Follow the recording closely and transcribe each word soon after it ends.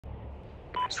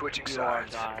Switching You are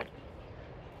sides. God.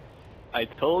 I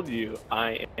told you,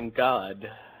 I am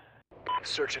God.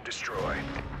 Search and destroy.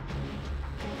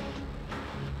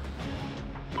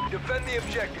 Defend the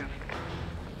objective.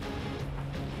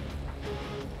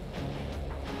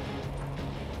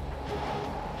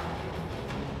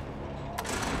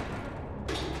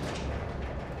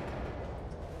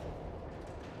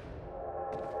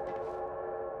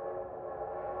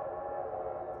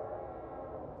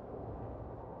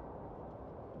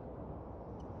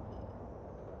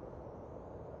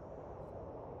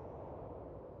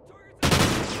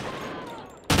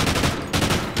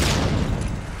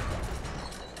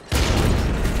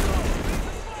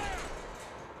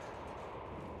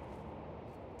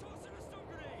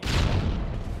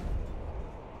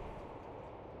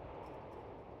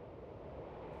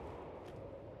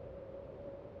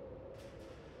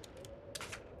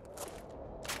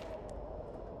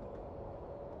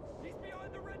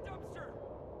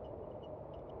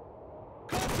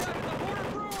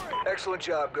 Excellent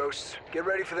job, Ghosts. Get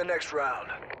ready for the next round.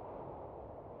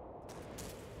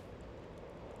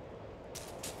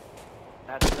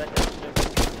 That's the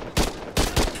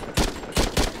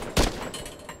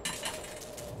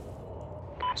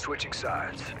Switching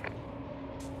sides.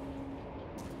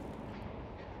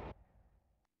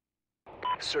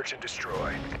 Search and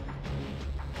destroy.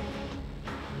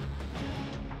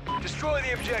 Destroy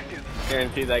the objective.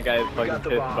 Guarantee that guy is fucking got the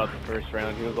pissed bomb. about the first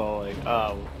round. He was all like,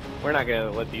 oh, we're not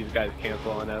gonna let these guys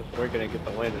cancel on us. We're gonna get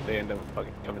the win if they end up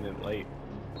fucking coming in late.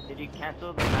 Did you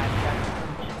cancel the match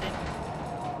shit?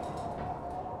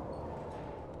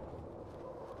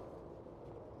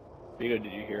 Vito,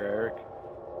 did you hear Eric?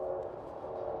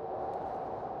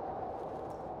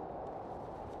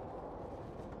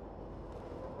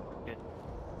 Good.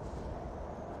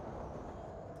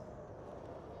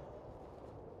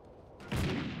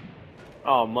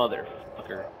 Oh,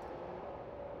 motherfucker.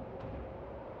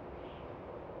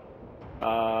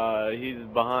 He's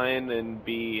behind and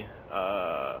B,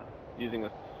 using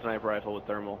a sniper rifle with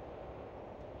thermal.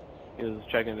 He was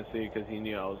checking to see because he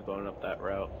knew I was going up that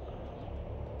route.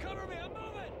 Cover me, I'm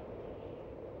moving!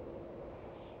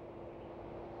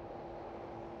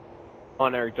 Come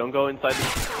on, Eric, don't go inside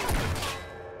the...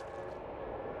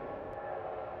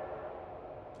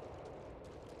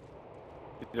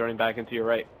 He's running back into your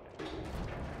right.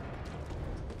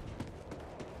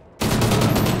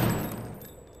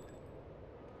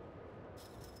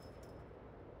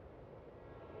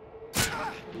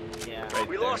 Yeah. Right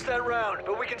We there. lost that round,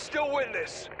 but we can still win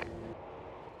this.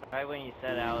 Right when you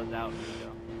said I was out,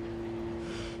 Vito.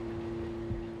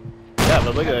 Yeah,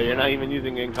 but look at that, you're not even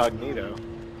using incognito.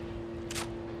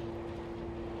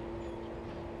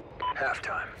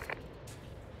 Halftime.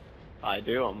 I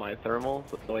do on my thermal,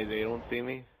 so the way they don't see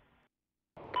me.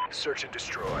 Search and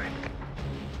destroy.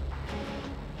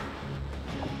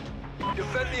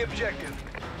 Defend the objective.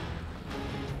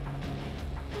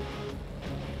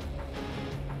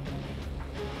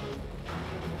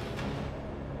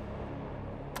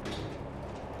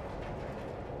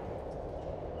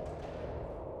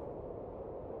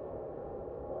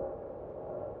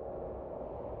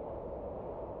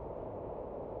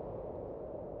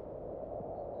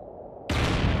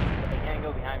 You can't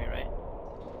go behind me, right?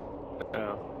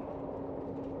 No.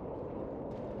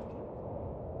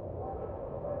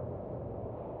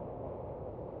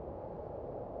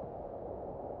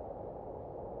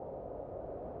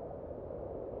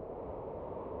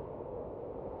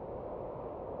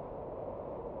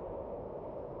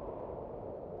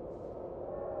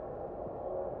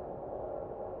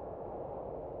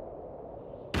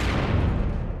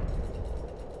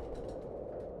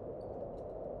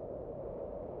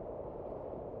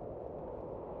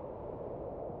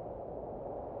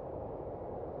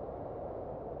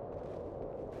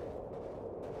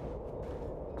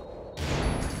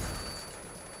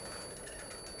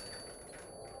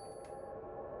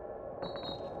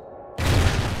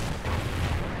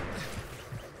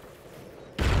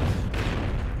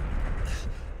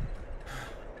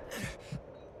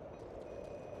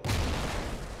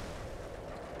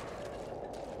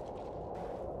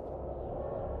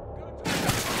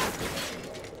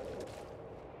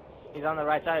 He's on the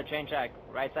right side of train track.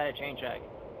 Right side of train track.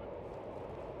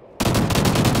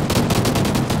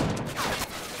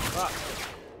 Fuck.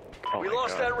 Oh We my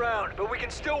lost God. that round, but we can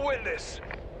still win this.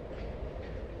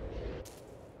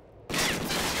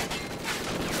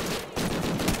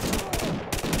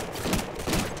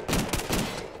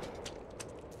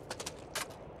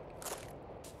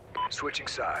 Switching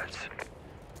sides.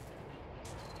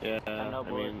 Yeah, No I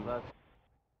bullets mean, left.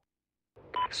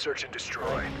 Search and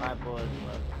destroy. 5 bullets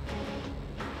left.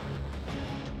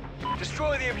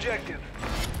 Destroy the objective.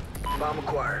 Bomb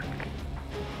acquired.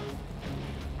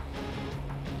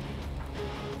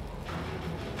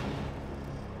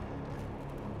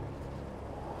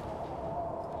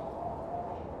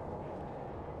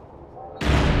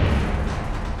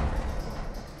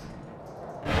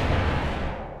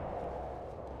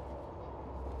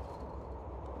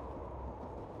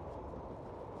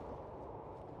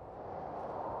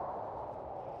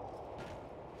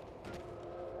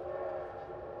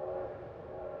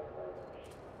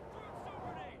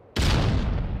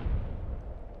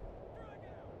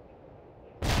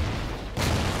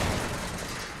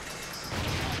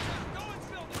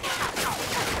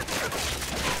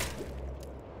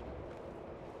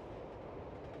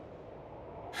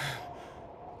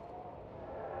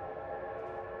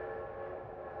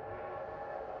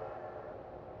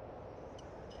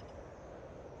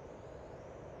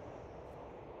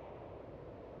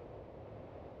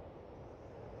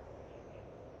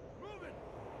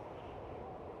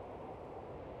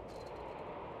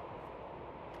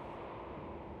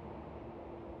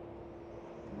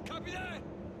 Copy that!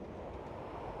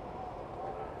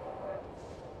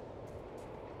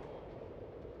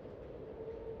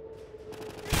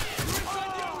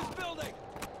 Building!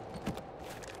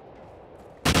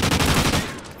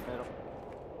 Middle.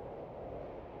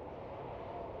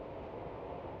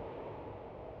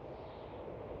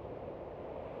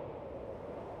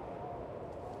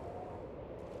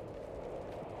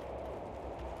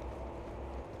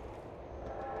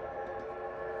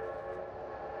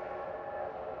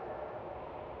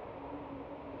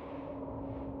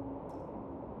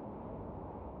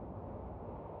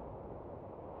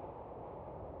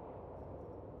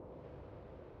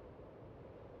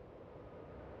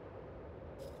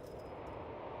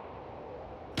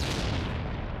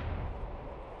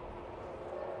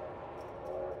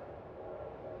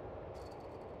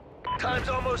 Time's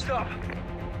almost up.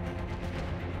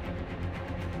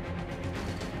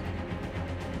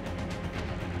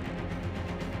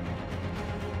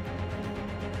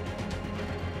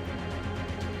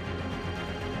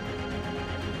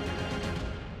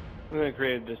 I'm gonna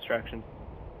create a distraction.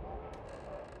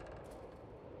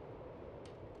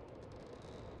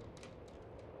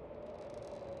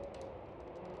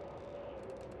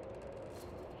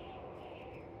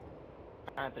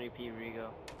 On 3P Rigo.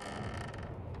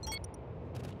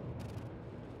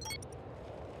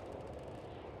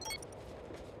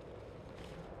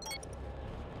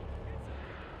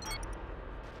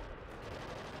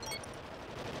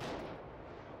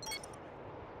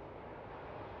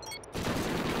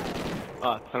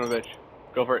 Ah, son of a bitch.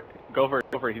 Go for it. Go for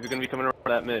it. Go for it. He's gonna be coming around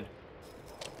that mid.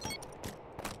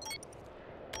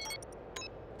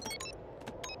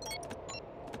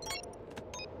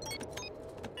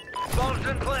 Bomb's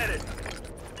been planted.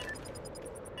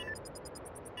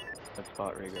 That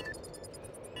spot, Rigo.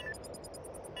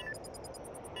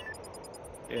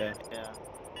 Yeah. Yeah.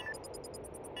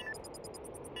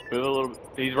 Move a little bit.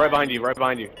 He's right behind you. Right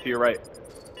behind you. To your right.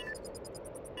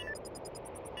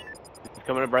 He's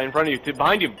coming up right in front of you.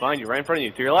 Behind you. Behind you. Right in front of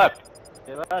you. To your left.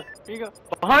 Hey, left. Rigo.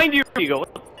 Behind you, Rigo.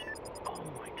 Oh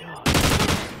my god.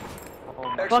 Oh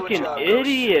my Excellent Fucking job,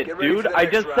 idiot, Get ready dude. for the I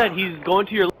next just said round. he's going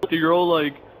to your left. You're all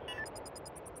like,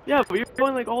 yeah, but you're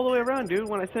going like all the way around, dude.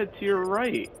 When I said to your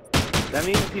right, that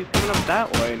means he's coming up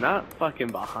that way, not fucking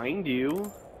behind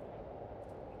you.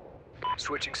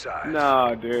 Switching sides.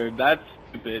 No, dude, that's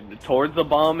stupid. Towards the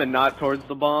bomb and not towards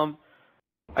the bomb.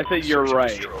 I said you're Search and right.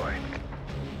 destroy.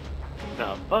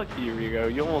 No, fuck you,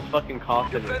 Rigo. You almost fucking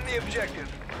costed it. Defend the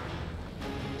objective.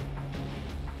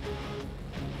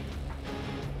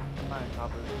 Fine,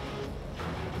 copper.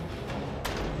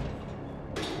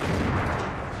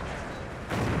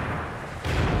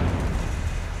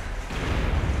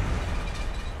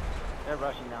 They're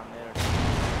rushing down there.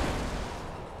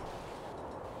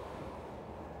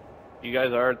 You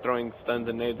guys are throwing stuns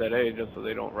and nades at A just so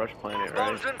they don't rush planet, right?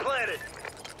 Bomb's been planted.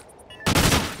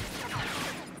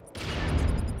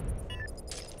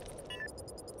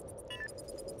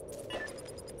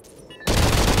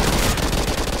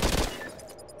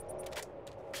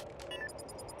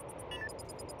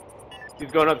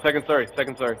 He's going up second story,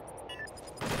 second story.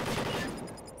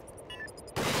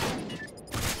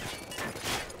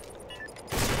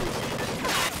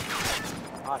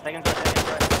 Ah, second floor, second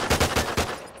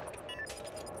floor.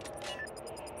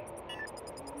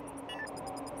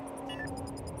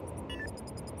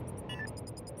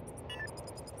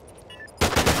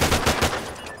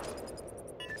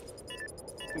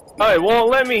 Oh, it won't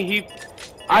let me.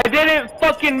 I didn't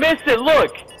fucking miss it.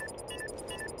 Look.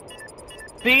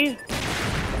 See?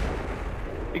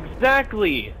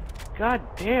 Exactly. God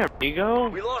damn, Ego.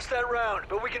 We lost that round,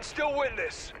 but we can still win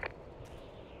this.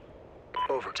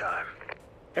 Overtime.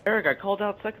 Eric, I called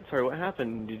out second. Sorry, what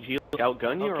happened? Did he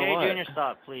outgun you or Okay, what? Junior,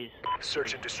 stop, please.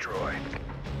 Search and destroy.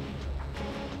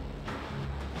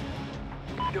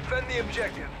 Defend the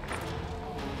objective.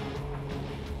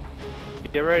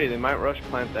 Get ready, they might rush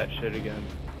plant that shit again.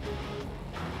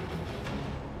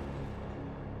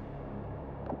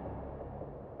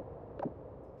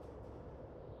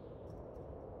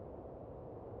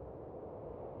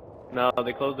 No,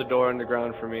 they closed the door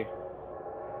underground for me.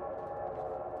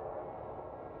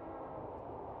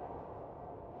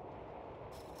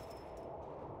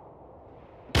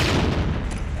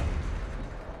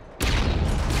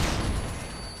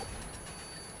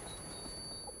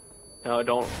 No,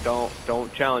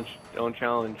 don't challenge. Don't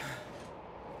challenge.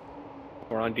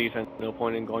 We're on defense. No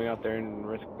point in going out there and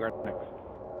risking our necks.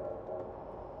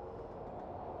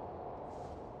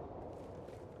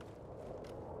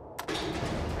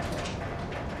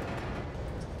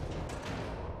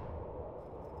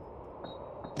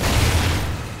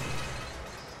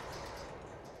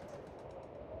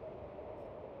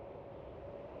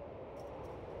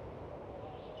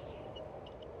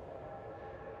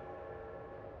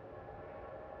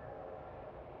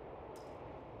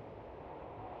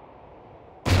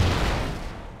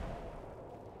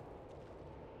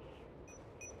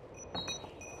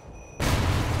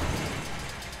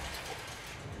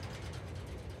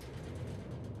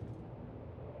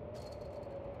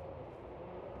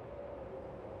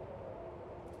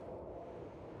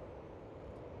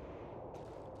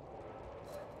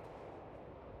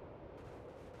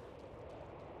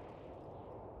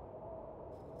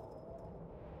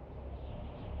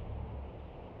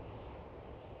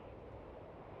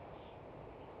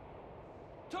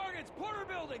 Targets, Porter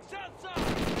Building, south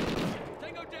side!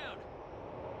 Tango down!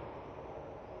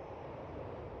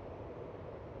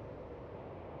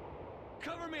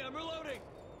 Cover me, I'm reloading!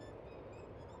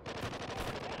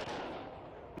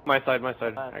 My side.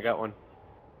 I got one.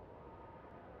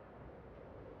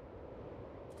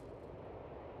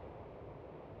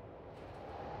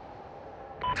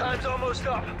 Time's almost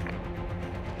up.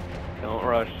 Don't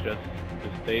rush. Just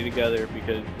stay together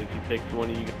because if you pick one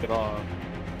of you get off.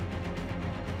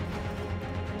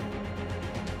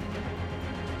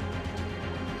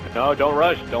 No, don't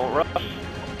rush. Don't rush.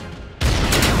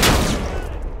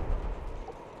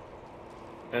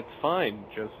 That's fine.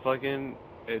 Just fucking.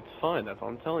 It's fine. That's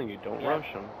what I'm telling you. Don't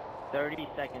rush them. 30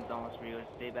 seconds almost for you to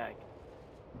stay back.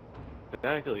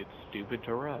 Exactly. It's stupid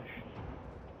to rush.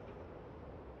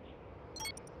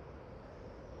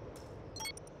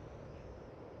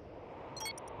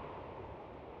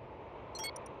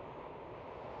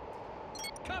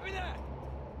 Copy that!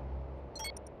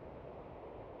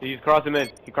 He's crossing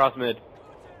mid. He crossed mid.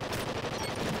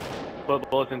 Put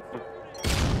bullets in.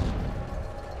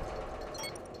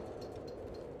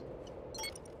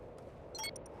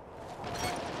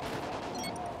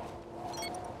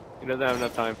 He doesn't have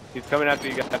enough time. He's coming after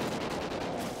you guys.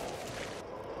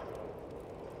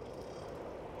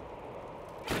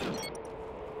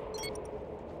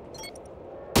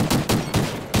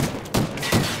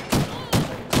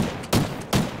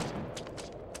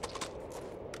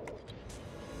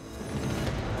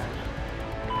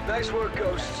 Nice work,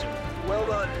 Ghosts. Well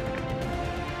done.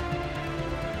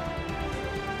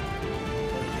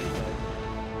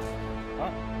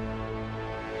 Huh?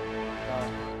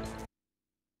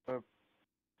 Or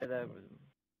that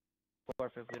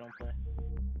fourth if we don't play.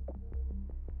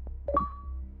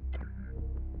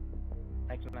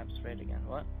 Next map's straight again.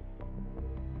 What?